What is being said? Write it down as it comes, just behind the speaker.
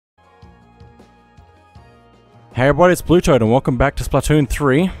Hey everybody, it's BlueToad and welcome back to Splatoon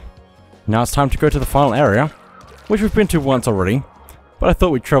 3. Now it's time to go to the final area, which we've been to once already, but I thought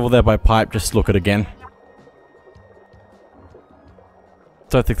we'd travel there by pipe just to look at it again.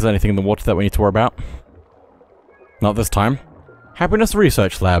 Don't think there's anything in the water that we need to worry about. Not this time. Happiness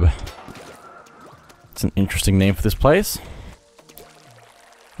Research Lab. It's an interesting name for this place.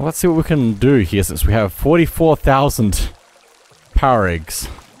 Well, let's see what we can do here since we have 44,000 power eggs.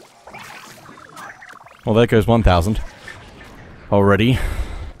 Well, there goes 1,000 already.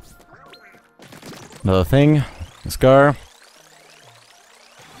 Another thing. Let's go.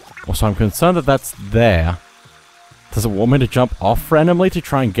 Also, I'm concerned that that's there. Does it want me to jump off randomly to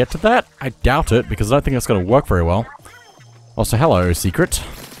try and get to that? I doubt it, because I don't think that's going to work very well. Also, hello, secret.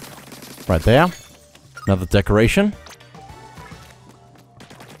 Right there. Another decoration.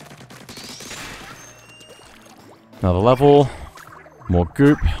 Another level. More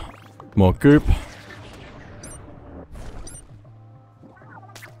goop. More goop.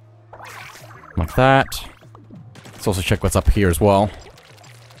 Like that. Let's also check what's up here as well.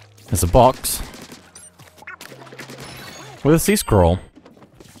 There's a box with a sea scroll.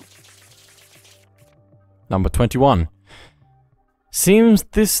 Number 21. Seems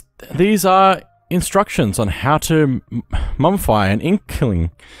these are instructions on how to mummify an inkling.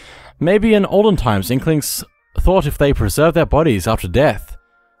 Maybe in olden times, inklings thought if they preserved their bodies after death,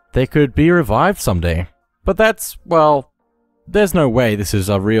 they could be revived someday. But that's, well, there's no way this is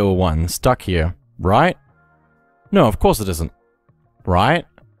a real one stuck here, right? No, of course it isn't. Right?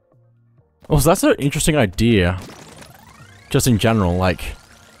 Also, that's an interesting idea. Just in general, like,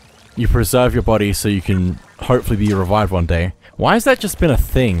 you preserve your body so you can hopefully be revived one day. Why has that just been a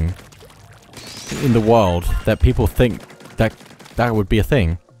thing in the world that people think that that would be a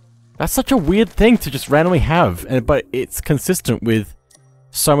thing? That's such a weird thing to just randomly have, but it's consistent with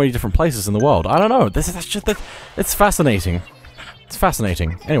so many different places in the world. I don't know. It's fascinating. It's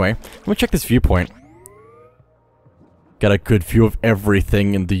fascinating. Anyway, let me check this viewpoint. Get a good view of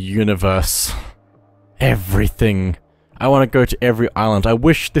everything in the universe. Everything. I want to go to every island. I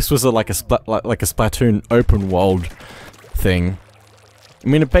wish this was like a Splatoon open world thing. I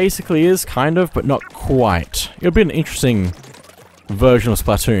mean, it basically is, kind of, but not quite. It'll be an interesting version of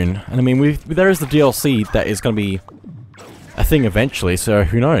Splatoon. And I mean, there is the DLC that is going to be a thing eventually, so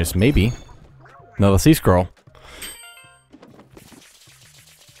who knows, maybe. Another sea scroll.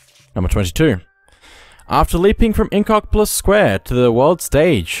 Number 22. After leaping from Inkopolis Square to the world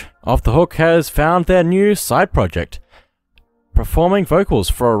stage, Off the Hook has found their new side project, performing vocals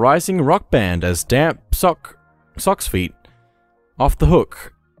for a rising rock band as Damp Socks Feet. Off the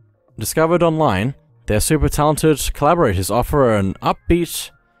Hook. Discovered online, their super talented collaborators offer an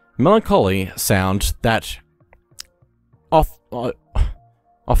upbeat, melancholy sound that off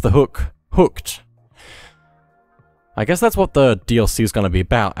the hook, hooked. I guess that's what the DLC is going to be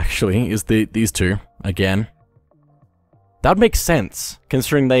about, actually, is these two, again. That would make sense,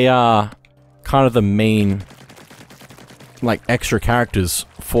 considering they are kind of the main, like, extra characters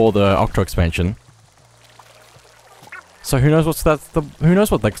for the Octo expansion. So who knows who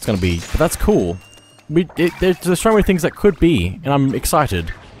knows what that's going to be, but that's cool. There's so many things that could be, and I'm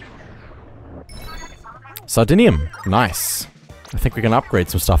excited. Sardinium, nice. I think we can upgrade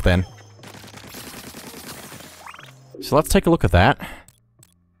some stuff then. So let's take a look at that.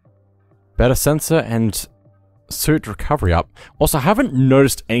 Better sensor and suit recovery up. Also, I haven't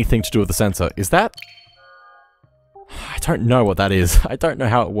noticed anything to do with the sensor. Is that? I don't know what that is. I don't know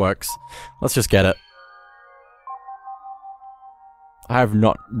how it works. Let's just get it. I have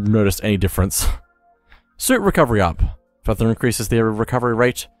not noticed any difference. Suit recovery up. Further increases the recovery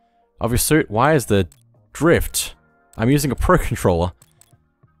rate of your suit. Why is the drift? I'm using a Pro Controller.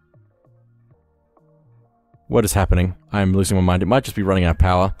 What is happening? I am losing my mind. It might just be running out of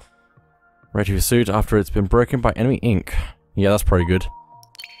power. Rate of your suit after it's been broken by enemy ink. Yeah, that's pretty good.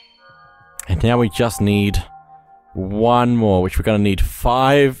 And now we just need one more, which we're going to need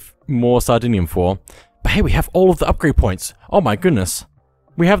 5 more Sardinium for. But hey, we have all of the upgrade points. Oh my goodness.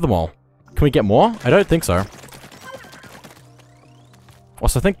 We have them all. Can we get more? I don't think so.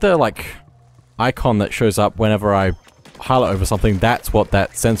 Also, I think the, like, icon that shows up whenever I highlight over something, that's what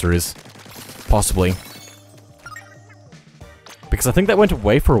that sensor is. Possibly. Because I think that went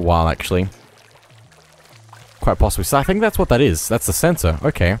away for a while, actually. Quite possibly. So I think that's what that is. That's the sensor.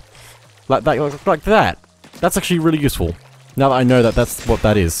 Okay. Like that. That's actually really useful. Now that I know that that's what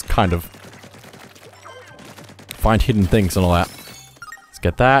that is, kind of. Find hidden things and all that. Let's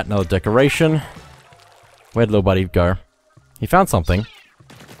get that. Another decoration. Where'd little buddy go? He found something.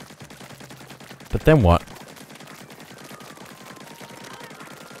 But then what?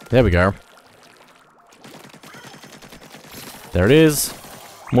 There we go. There it is.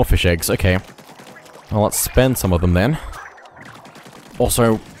 More fish eggs, okay. Well, let's spend some of them then.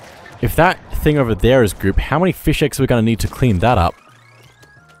 Also, if that thing over there is goop, how many fish eggs are we going to need to clean that up?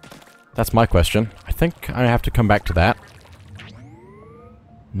 That's my question. I think I have to come back to that.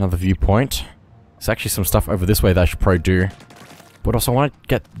 Another viewpoint. There's actually some stuff over this way that I should probably do. But also I want to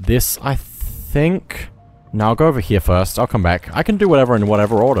get this, I think. No, I'll go over here first. I'll come back. I can do whatever in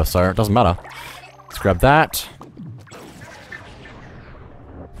whatever order, so it doesn't matter. Let's grab that.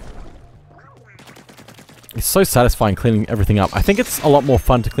 It's so satisfying cleaning everything up. I think it's a lot more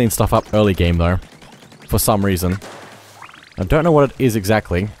fun to clean stuff up early game, though. For some reason. I don't know what it is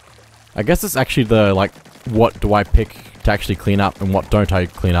exactly. I guess it's actually the, like, what do I pick to actually clean up and what don't I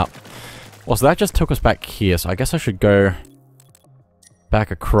clean up. Well, so that just took us back here, so I guess I should go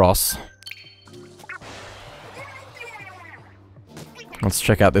back across. Let's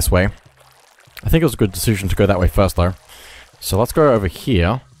check out this way. I think it was a good decision to go that way first, though. So let's go over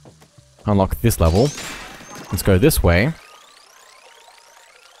here. Unlock this level. Let's go this way.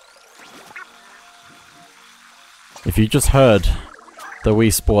 If you just heard the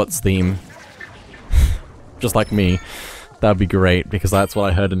Wii Sports theme, just like me, that would be great, because that's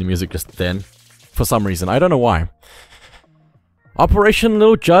what I heard in the music just then. For some reason, I don't know why. Operation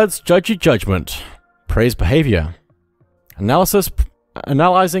Little Judd's Judgy Judgment. Praise behavior.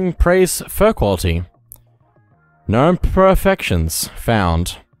 Analyzing praise fur quality. No imperfections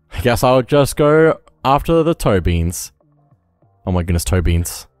found. I guess I'll just go after the toe beans. Oh my goodness, toe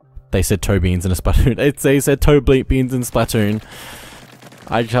beans. They said toe beans in a Splatoon. They said toe bleep beans in Splatoon.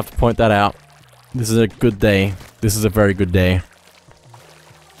 I just have to point that out. This is a good day. This is a very good day.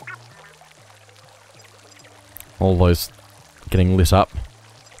 All those getting lit up.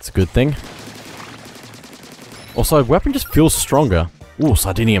 It's a good thing. Also, weapon just feels stronger. Ooh,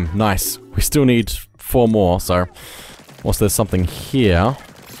 Sardinium. Nice. We still need 4 more, so... Also, there's something here.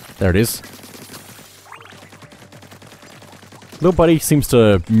 There it is. Little buddy seems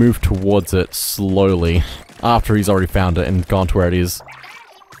to move towards it slowly after he's already found it and gone to where it is.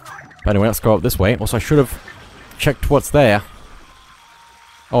 But anyway, let's go up this way. Also, I should have checked what's there.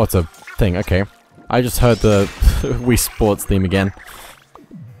 Oh, it's a thing. Okay. I just heard the Wii Sports theme again.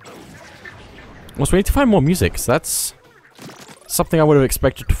 Also, we need to find more music, so that's something I would have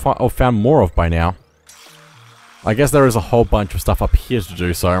expected to find or found more of by now. I guess there is a whole bunch of stuff up here to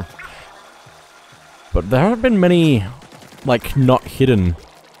do so. But there haven't been many, like, not hidden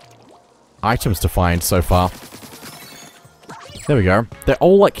items to find so far. There we go. They're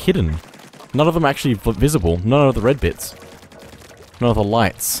all, like, hidden. None of them actually visible. None of the red bits. None of the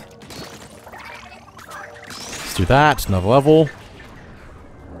lights. Let's do that. Another level.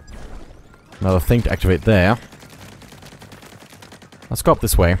 Another thing to activate there. Let's go up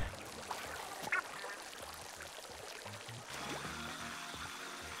this way.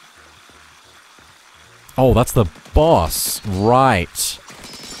 Oh, that's the boss. Right.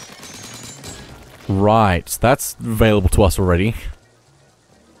 Right. That's available to us already.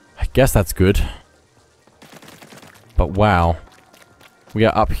 I guess that's good. But wow. We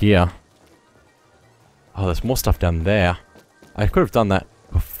are up here. Oh, there's more stuff down there. I could have done that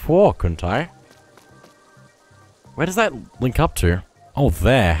before, couldn't I? Where does that link up to? Oh,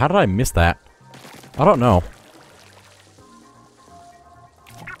 there. How did I miss that? I don't know.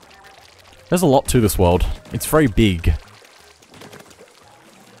 There's a lot to this world. It's very big.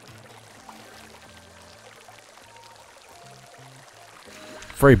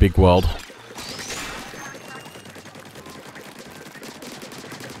 Very big world.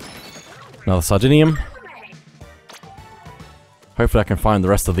 Another Sardinium. Hopefully I can find the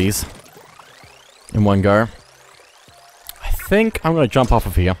rest of these in one go. I think I'm going to jump off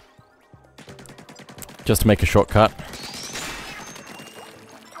of here. Just to make a shortcut.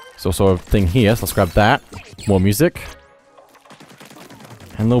 There's also a thing here, so let's grab that. More music.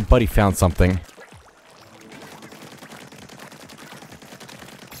 And little buddy found something.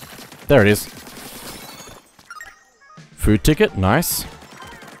 There it is. Food ticket, nice.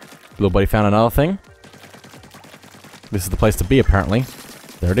 Little buddy found another thing. This is the place to be, apparently.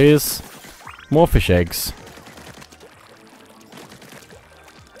 There it is. More fish eggs.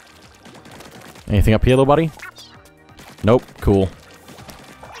 Anything up here, little buddy? Nope, cool.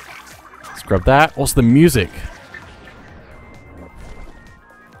 Let's grab that. What's the music?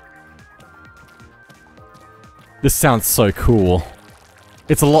 This sounds so cool.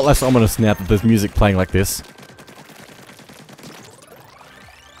 It's a lot less ominous now that there's music playing like this.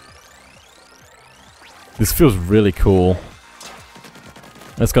 This feels really cool.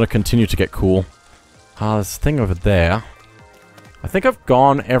 It's gonna continue to get cool. Ah, there's a thing over there. I think I've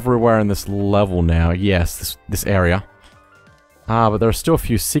gone everywhere in this level now. Yes, this area. Ah, but there are still a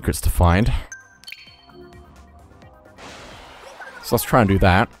few secrets to find. So let's try and do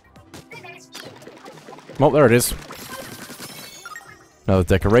that. Oh, there it is. Another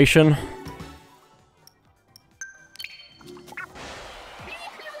decoration.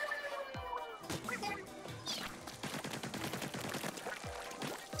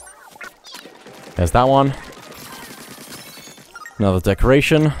 There's that one. Another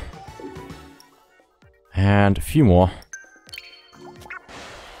decoration. And a few more.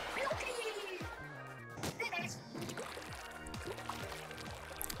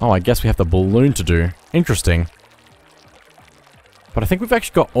 Oh, I guess we have the balloon to do. Interesting. But I think we've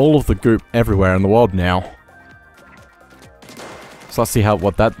actually got all of the goop everywhere in the world now. So let's see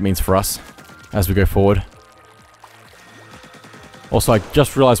what that means for us as we go forward. Also, I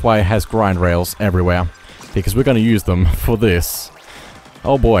just realized why it has grind rails everywhere. Because we're going to use them for this.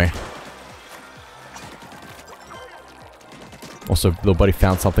 Oh boy. Also, little buddy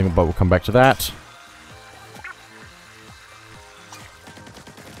found something, but we'll come back to that.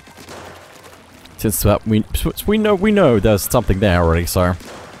 Since we know there's something there already, so.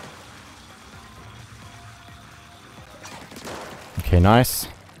 Okay, nice.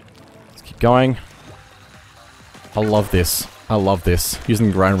 Let's keep going. I love this. I love this. Using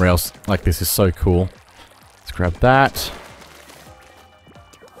grind rails like this is so cool. Let's grab that.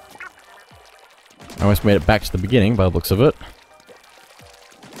 I almost made it back to the beginning by the looks of it.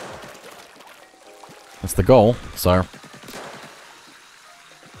 That's the goal, so.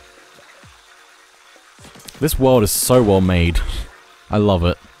 This world is so well made. I love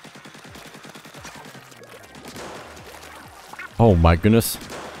it. Oh my goodness.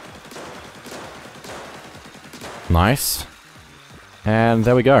 Nice. And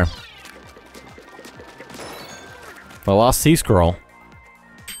there we go. The last sea scroll.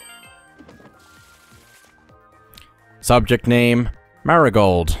 Subject name,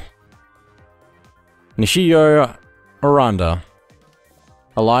 Marigold. Nishio Oranda.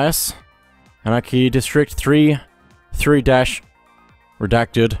 Elias. Anarchy District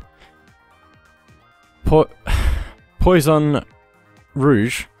 3-redacted. Poison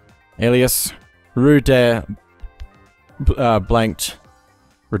Rouge. Alias Rue de blanked.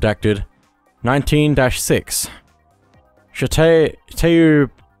 Redacted. 19-6. Teu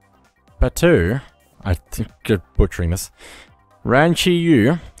Batu. I think you're butchering this. Ranchi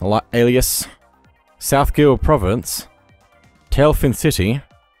Yu. Alias Southgill Province. Tailfin City.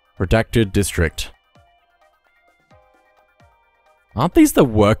 Redacted District. Aren't these the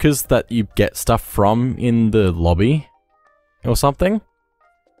workers that you get stuff from in the lobby? Or something?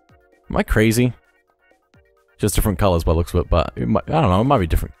 Am I crazy? Just different colors by the looks of it, but it might, I don't know, it might be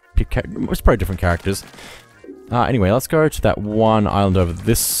different. It's probably different characters. Anyway, let's go to that one island over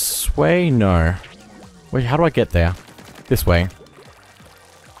this way? No. Wait, how do I get there? This way.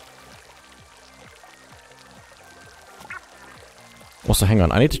 Also, hang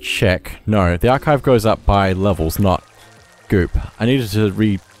on, I need to check. No, the archive goes up by levels, not goop. I needed to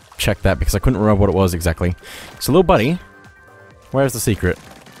recheck that because I couldn't remember what it was exactly. So, little buddy, where's the secret?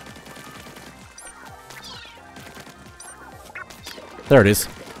 There it is.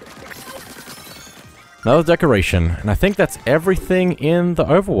 Another decoration, and I think that's everything in the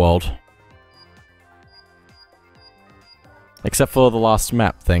overworld. Except for the last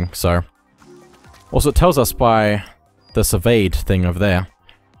map thing, so. Also, it tells us by the surveyed thing over there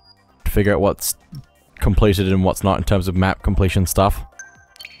to figure out what's completed and what's not in terms of map completion stuff.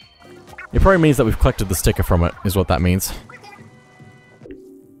 It probably means that we've collected the sticker from it, is what that means.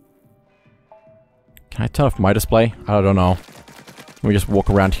 Can I turn off my display? I don't know. Let me just walk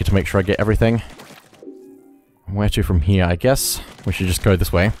around here to make sure I get everything. Where to from here? I guess we should just go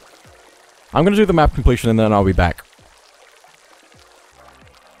this way. I'm gonna do the map completion and then I'll be back.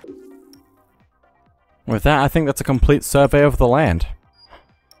 With that, I think that's a complete survey of the land.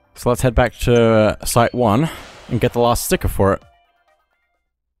 So let's head back to Site 1 and get the last sticker for it.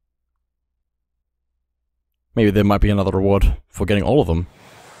 Maybe there might be another reward for getting all of them.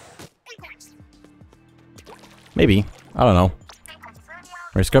 Maybe. I don't know.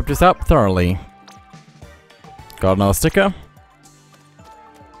 We scoped this up thoroughly. Got another sticker.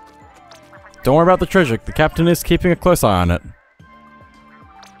 Don't worry about the treasure. The captain is keeping a close eye on it.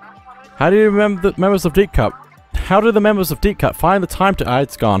 How do you remember the members of Deep Cut? How do the members of Deep Cut find the time to...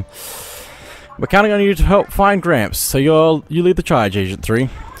 it's gone. We're counting on you to help find Gramps, so you lead the charge, Agent 3.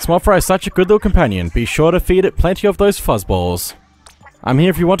 Small Fry is such a good little companion. Be sure to feed it plenty of those fuzzballs. I'm here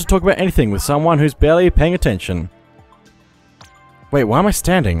if you want to talk about anything with someone who's barely paying attention. Wait, why am I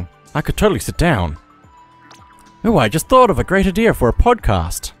standing? I could totally sit down. Oh, I just thought of a great idea for a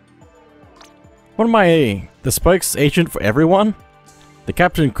podcast. What am I, the spokes agent for everyone? The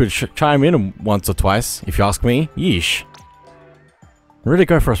captain could chime in once or twice, if you ask me. Yeesh. Really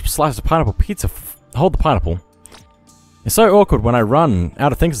go for a slice of pineapple pizza. Hold the pineapple. It's so awkward when I run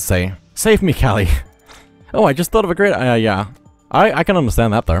out of things to say. Save me, Callie. Oh, I just thought of a great... yeah. I can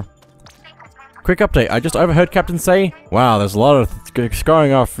understand that, though. Quick update. I just overheard Captain say, wow, there's a lot of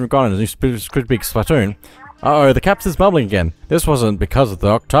going off and gone in this could be Splatoon. Uh-oh, the captain's bubbling again. This wasn't because of the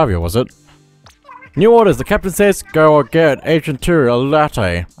Octavia, was it? New orders. The captain says, go get Agent 2 a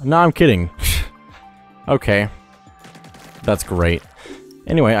latte. No, I'm kidding. Okay. That's great.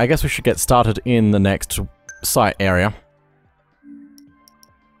 Anyway, I guess we should get started in the next site area.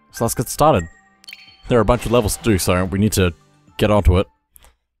 So let's get started. There are a bunch of levels to do, so we need to get onto it.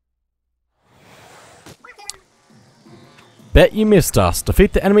 Bet you missed us.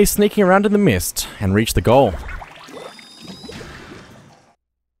 Defeat the enemy sneaking around in the mist and reach the goal.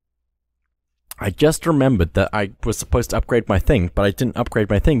 I just remembered that I was supposed to upgrade my thing, but I didn't upgrade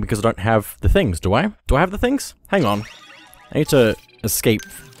my thing because I don't have the things, do I? Do I have the things? Hang on. I need to escape.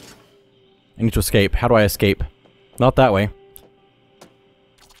 I need to escape. How do I escape? Not that way.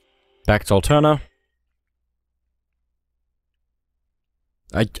 Back to Alterna.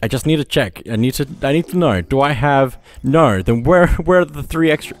 I just need to check. I need to know. Do I have... No, then where are the 3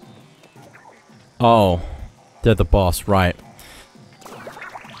 extra... Oh. They're the boss, right.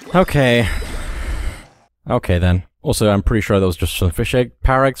 Okay. Okay then. Also, I'm pretty sure there was just some fish egg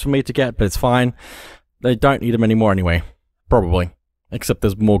power eggs for me to get, but it's fine. They don't need them anymore anyway. Probably. Except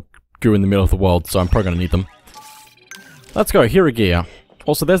there's more goo in the middle of the world, so I'm probably gonna need them. Let's go, Hiragia.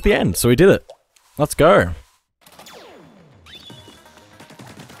 Also, there's the end, so we did it. Let's go.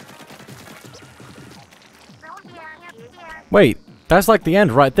 Wait, that's like the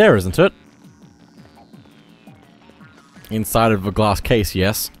end right there, isn't it? Inside of a glass case,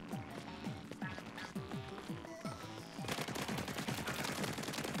 yes.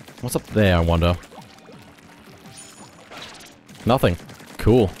 What's up there, I wonder? Nothing.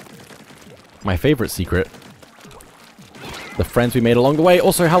 Cool. My favorite secret. The friends we made along the way.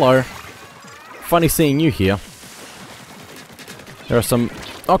 Also, hello. Funny seeing you here. There are some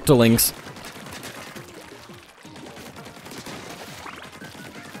octolings.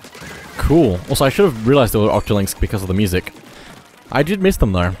 Cool. Also, I should have realized there were octolings because of the music. I did miss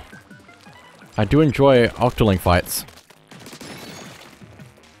them, though. I do enjoy octoling fights.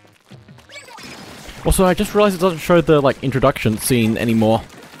 Also, I just realized it doesn't show the, like, introduction scene anymore.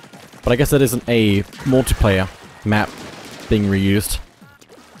 But I guess that isn't a multiplayer map being reused.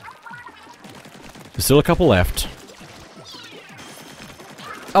 There's still a couple left.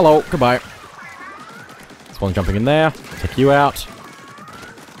 Hello, goodbye. There's one jumping in there. Take you out.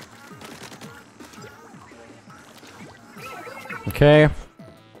 Okay.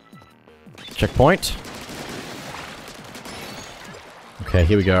 Checkpoint. Okay,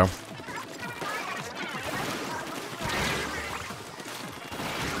 here we go.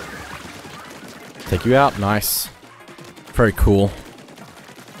 Take you out, nice. Very cool.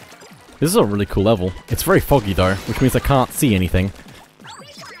 This is a really cool level. It's very foggy though, which means I can't see anything.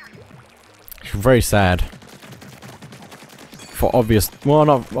 It's very sad. For obvious, well,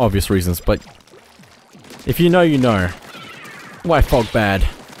 not obvious reasons, but if you know, you know. Why fog bad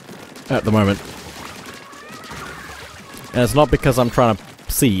at the moment? And it's not because I'm trying to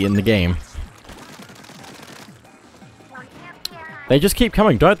see in the game. They just keep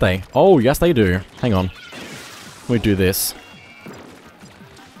coming, don't they? Oh, yes they do. Hang on. We do this.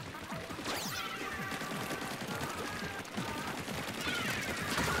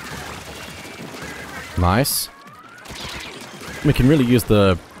 Nice. We can really use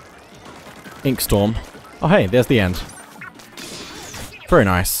the ink storm. Oh hey, there's the end. Very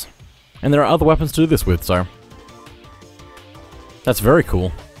nice. And there are other weapons to do this with, so... That's very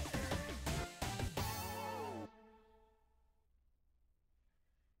cool.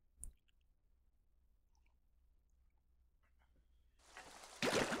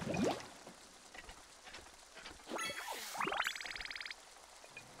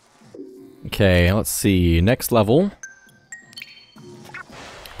 Okay, let's see. Next level.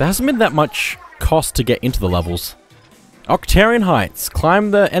 There hasn't been that much cost to get into the levels. Octarian Heights.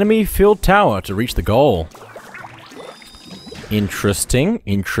 Climb the enemy field tower to reach the goal. Interesting.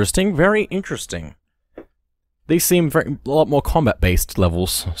 Interesting. Very interesting. These seem a lot more combat-based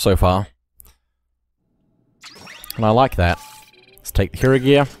levels so far. And I like that. Let's take the hero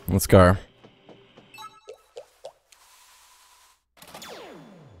gear. Let's go.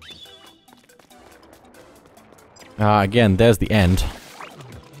 Again, there's the end.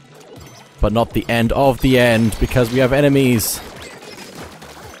 But not the end of the end, because we have enemies.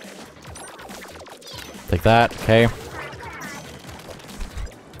 Take that, okay.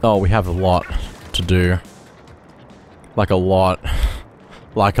 Oh, we have a lot to do. Like a lot.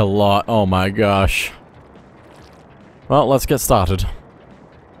 Like a lot, oh my gosh. Well, let's get started.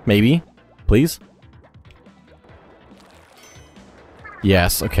 Maybe? Please?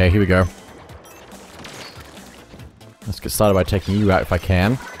 Yes, okay, here we go. Let's get started by taking you out if I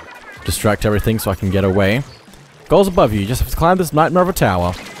can. Distract everything so I can get away. Goals above you, you just have to climb this nightmare of a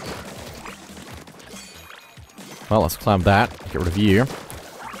tower. Well, let's climb that. Get rid of you.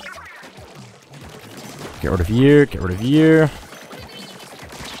 Get rid of you, get rid of you.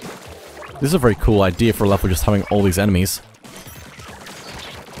 This is a very cool idea for a level, just having all these enemies.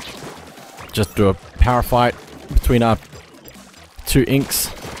 Just do a power fight between our two inks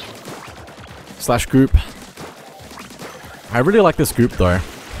slash group. I really like this group though.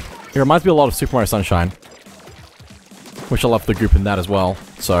 It reminds me a lot of Super Mario Sunshine, which I love the group in that as well.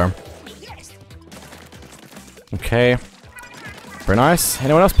 So, okay, very nice.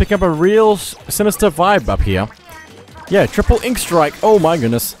 Anyone else picking up a real sinister vibe up here? Yeah, triple ink strike. Oh my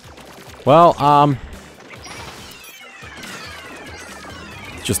goodness. Well,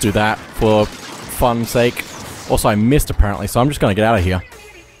 just do that for fun's sake. Also, I missed apparently, so I'm just gonna get out of here.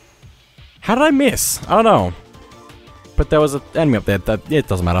 How did I miss? I don't know. But there was an enemy up there. It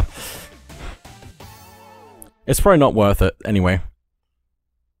doesn't matter. It's probably not worth it anyway.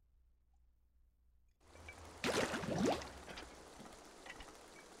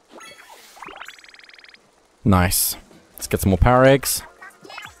 Nice. Let's get some more power eggs.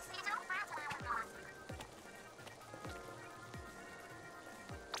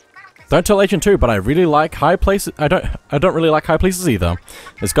 Don't tell Agent 2, but I really like high places. I don't really like high places either.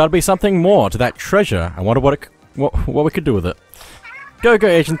 There's got to be something more to that treasure. I wonder what we could do with it. Go,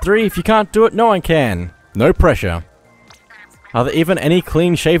 Agent 3. If you can't do it, no one can. No pressure. Are there even any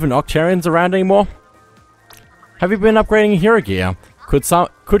clean-shaven Octarians around anymore? Have you been upgrading your hero gear?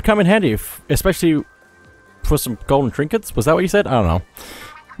 Could come in handy, especially for some golden trinkets. Was that what you said? I don't know.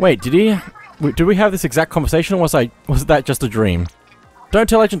 Wait, did we have this exact conversation, or was that just a dream? Don't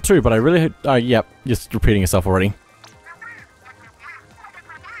tell Agent 2, but I really... yep, just repeating yourself already.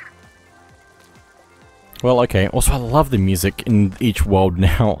 Well, okay. Also, I love the music in each world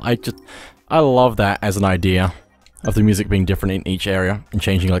now. I love that as an idea of the music being different in each area and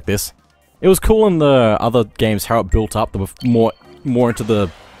changing like this. It was cool in the other games how it built up. There were more into the...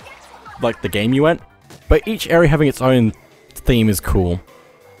 like, the game you went. But each area having its own theme is cool.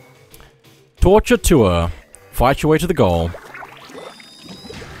 Torture Tour. Fight your way to the goal.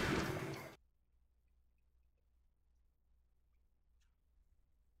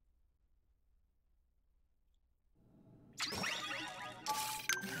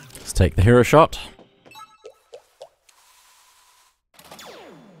 Let's take the hero shot.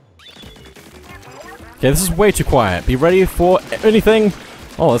 Okay, this is way too quiet. Be ready for anything.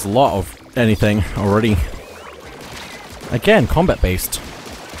 Oh, there's a lot of anything already. Again, combat-based.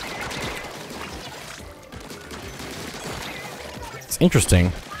 It's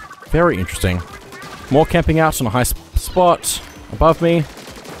interesting. Very interesting. More camping out on a high spot above me.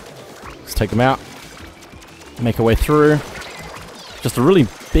 Let's take them out. Make our way through. Just a really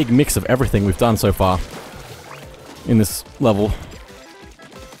big mix of everything we've done so far in this level.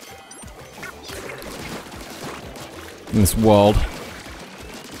 In this world.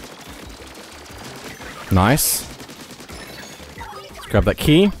 Nice. Let's grab that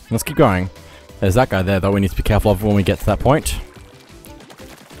key. Let's keep going. There's that guy there, though. We need to be careful of when we get to that point.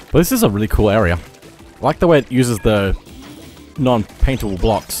 But this is a really cool area. I like the way it uses the non-paintable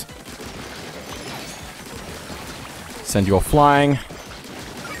blocks. Send you all flying.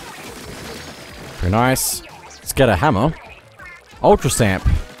 Very nice. Let's get a hammer. Ultra Stamp.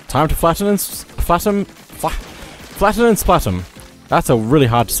 Time to flatten and splatum. That's a really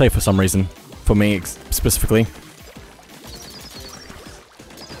hard to say for some reason. For me, specifically.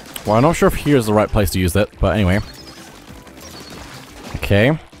 Well, I'm not sure if here is the right place to use that, but anyway.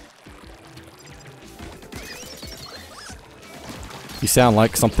 Okay. You sound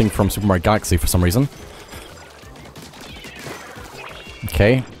like something from Super Mario Galaxy for some reason.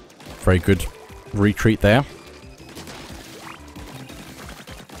 Okay. Very good retreat there.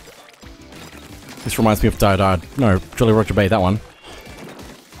 This reminds me of no, Jolly Roger Bay, that one.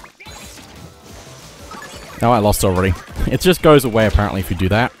 No, I lost already. It just goes away apparently if you do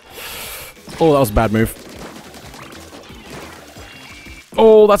that. Oh, that was a bad move.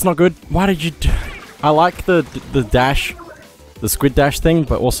 Oh, that's not good. Why did you do... I like the dash, the squid dash thing,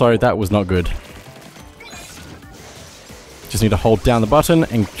 but also that was not good. Just need to hold down the button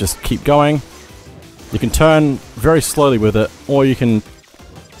and just keep going. You can turn very slowly with it, or you can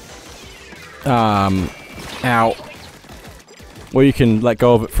Ow. Or you can let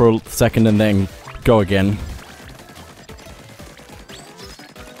go of it for a second and then go again.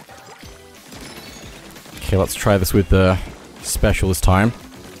 Okay, let's try this with the special this time.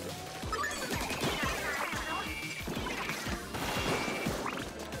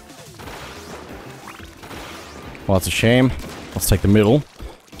 Well, that's a shame. Let's take the middle.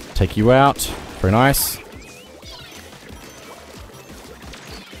 Take you out. Very nice.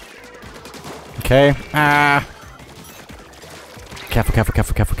 Okay. Ah! Careful, careful,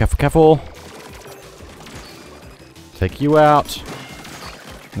 careful, careful, careful, careful. Take you out.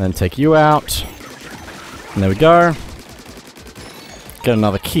 And then take you out. And there we go. Get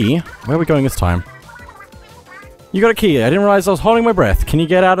another key. Where are we going this time? You got a key. I didn't realize I was holding my breath. Can you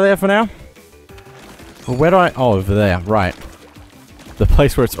get out of there for now? Well, where do I... Oh, over there. Right. The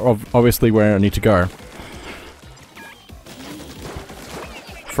place where it's obviously where I need to go.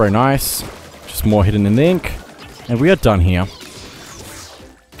 Very nice. Just more hidden in the ink. And we are done here.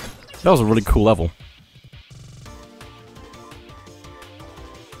 That was a really cool level.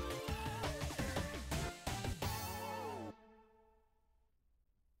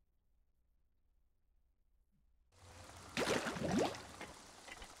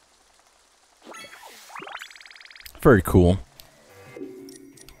 Very cool.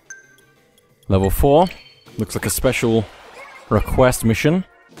 Level 4. Looks like a special request mission.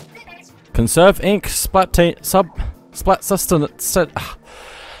 Conserve ink, splat sustenance.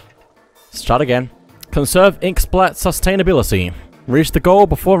 Start again. Conserve ink splat sustainability. Reach the goal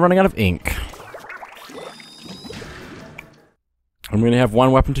before running out of ink. I'm going to have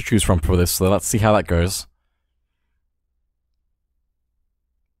one weapon to choose from for this, so let's see how that goes.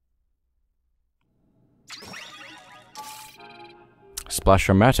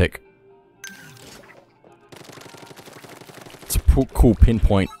 Splash-o-matic. It's a cool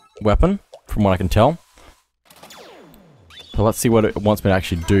pinpoint weapon, from what I can tell. So let's see what it wants me to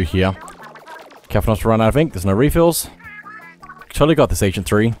actually do here. Careful not to run out of ink, there's no refills. Totally got this, Agent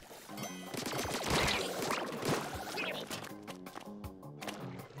 3.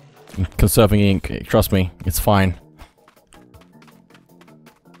 I'm conserving ink, trust me, it's fine.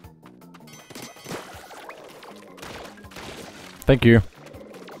 Thank you.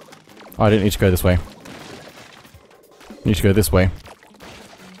 Oh, I didn't need to go this way. I need to go this way.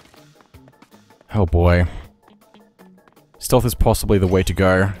 Oh boy. Stealth is possibly the way to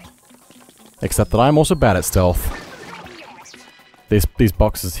go. Except that I'm also bad at stealth. These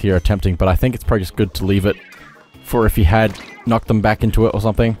boxes here are tempting, but I think it's probably just good to leave it for if he had knocked them back into it or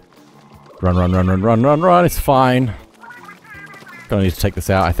something. Run, run, run, run, run, run, run, it's fine. Gonna need to take this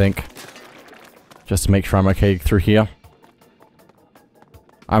out, I think. Just to make sure I'm okay through here.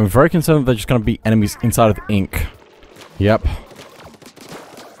 I'm very concerned that there's just gonna be enemies inside of the ink. Yep.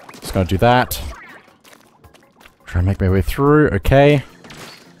 Just gonna do that. Try and make my way through, okay.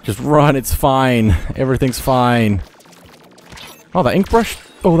 Just run, it's fine. Everything's fine. Oh, that ink brush.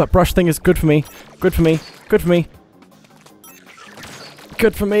 Oh, that brush thing is good for me. Good for me. Good for me.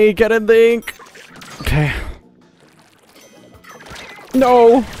 Good for me. Get in the ink. Okay.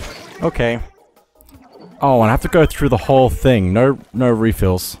 No. Okay. Oh, and I have to go through the whole thing. No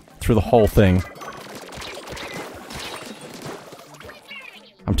refills. Through the whole thing.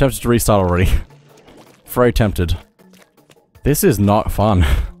 I'm tempted to restart already. Very tempted. This is not fun.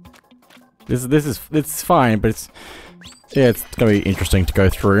 It's fine, but it's... Yeah, it's gonna be interesting to go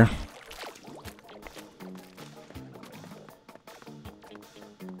through.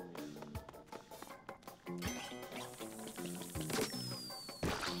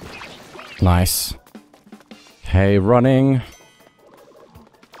 Nice. Okay, running.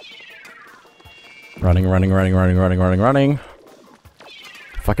 Running, running, running, running, running, running, running.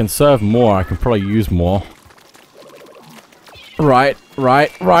 If I can serve more, I can probably use more. Right.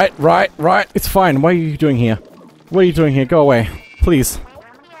 It's fine. What are you doing here? What are you doing here? Go away. Please.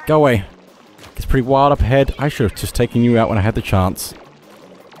 Go away. It's pretty wild up ahead. I should have just taken you out when I had the chance.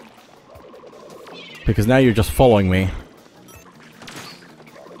 Because now you're just following me.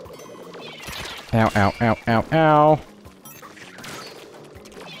 Ow, ow, ow, ow, ow.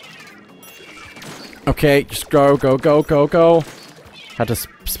 Okay, just go, go, go, go, go. Had to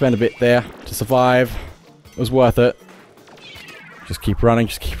spend a bit there to survive. It was worth it. Just keep running,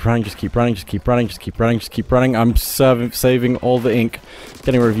 just keep running, just keep running, just keep running, just keep running, just keep running. I'm saving all the ink.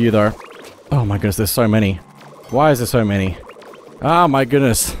 Getting a review though. Oh my goodness, there's so many. Why is there so many? Ah, my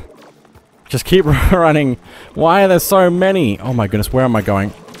goodness. Just keep running. Why are there so many? Oh my goodness, where am I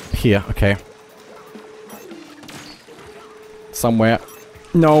going? Here, okay. Somewhere.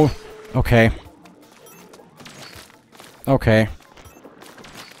 No. Okay. Okay.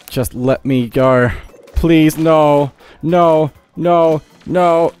 Just let me go. Please, no. No. No.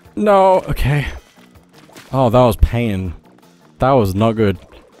 No. No. Okay. Oh, that was pain. That was not good.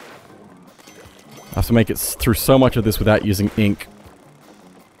 I have to make it through so much of this without using ink.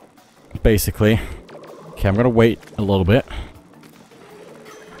 Basically. Okay, I'm gonna wait a little bit.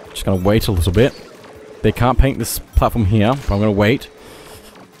 Just gonna wait a little bit. They can't paint this platform here, but I'm gonna wait.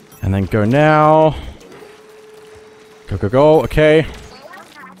 And then go now. Go, go, go. Okay.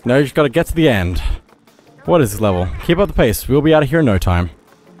 Now you just gotta get to the end. What is this level? Keep up the pace. We'll be out of here in no time.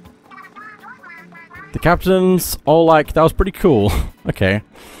 The captain's all like, that was pretty cool. Okay.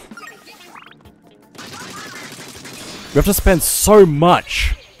 We have to spend so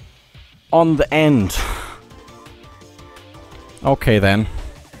much on the end. Okay then.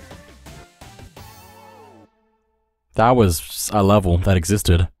 That was a level that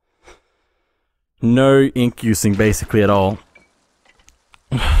existed. No ink using basically at all.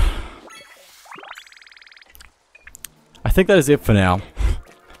 I think that is it for now.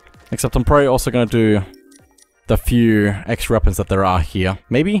 Except I'm probably also going to do the few extra weapons that there are here.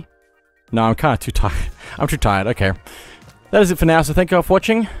 Maybe? No, I'm kind of too tired. I'm too tired, okay. That is it for now, so thank you all for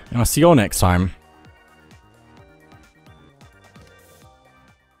watching, and I'll see you all next time.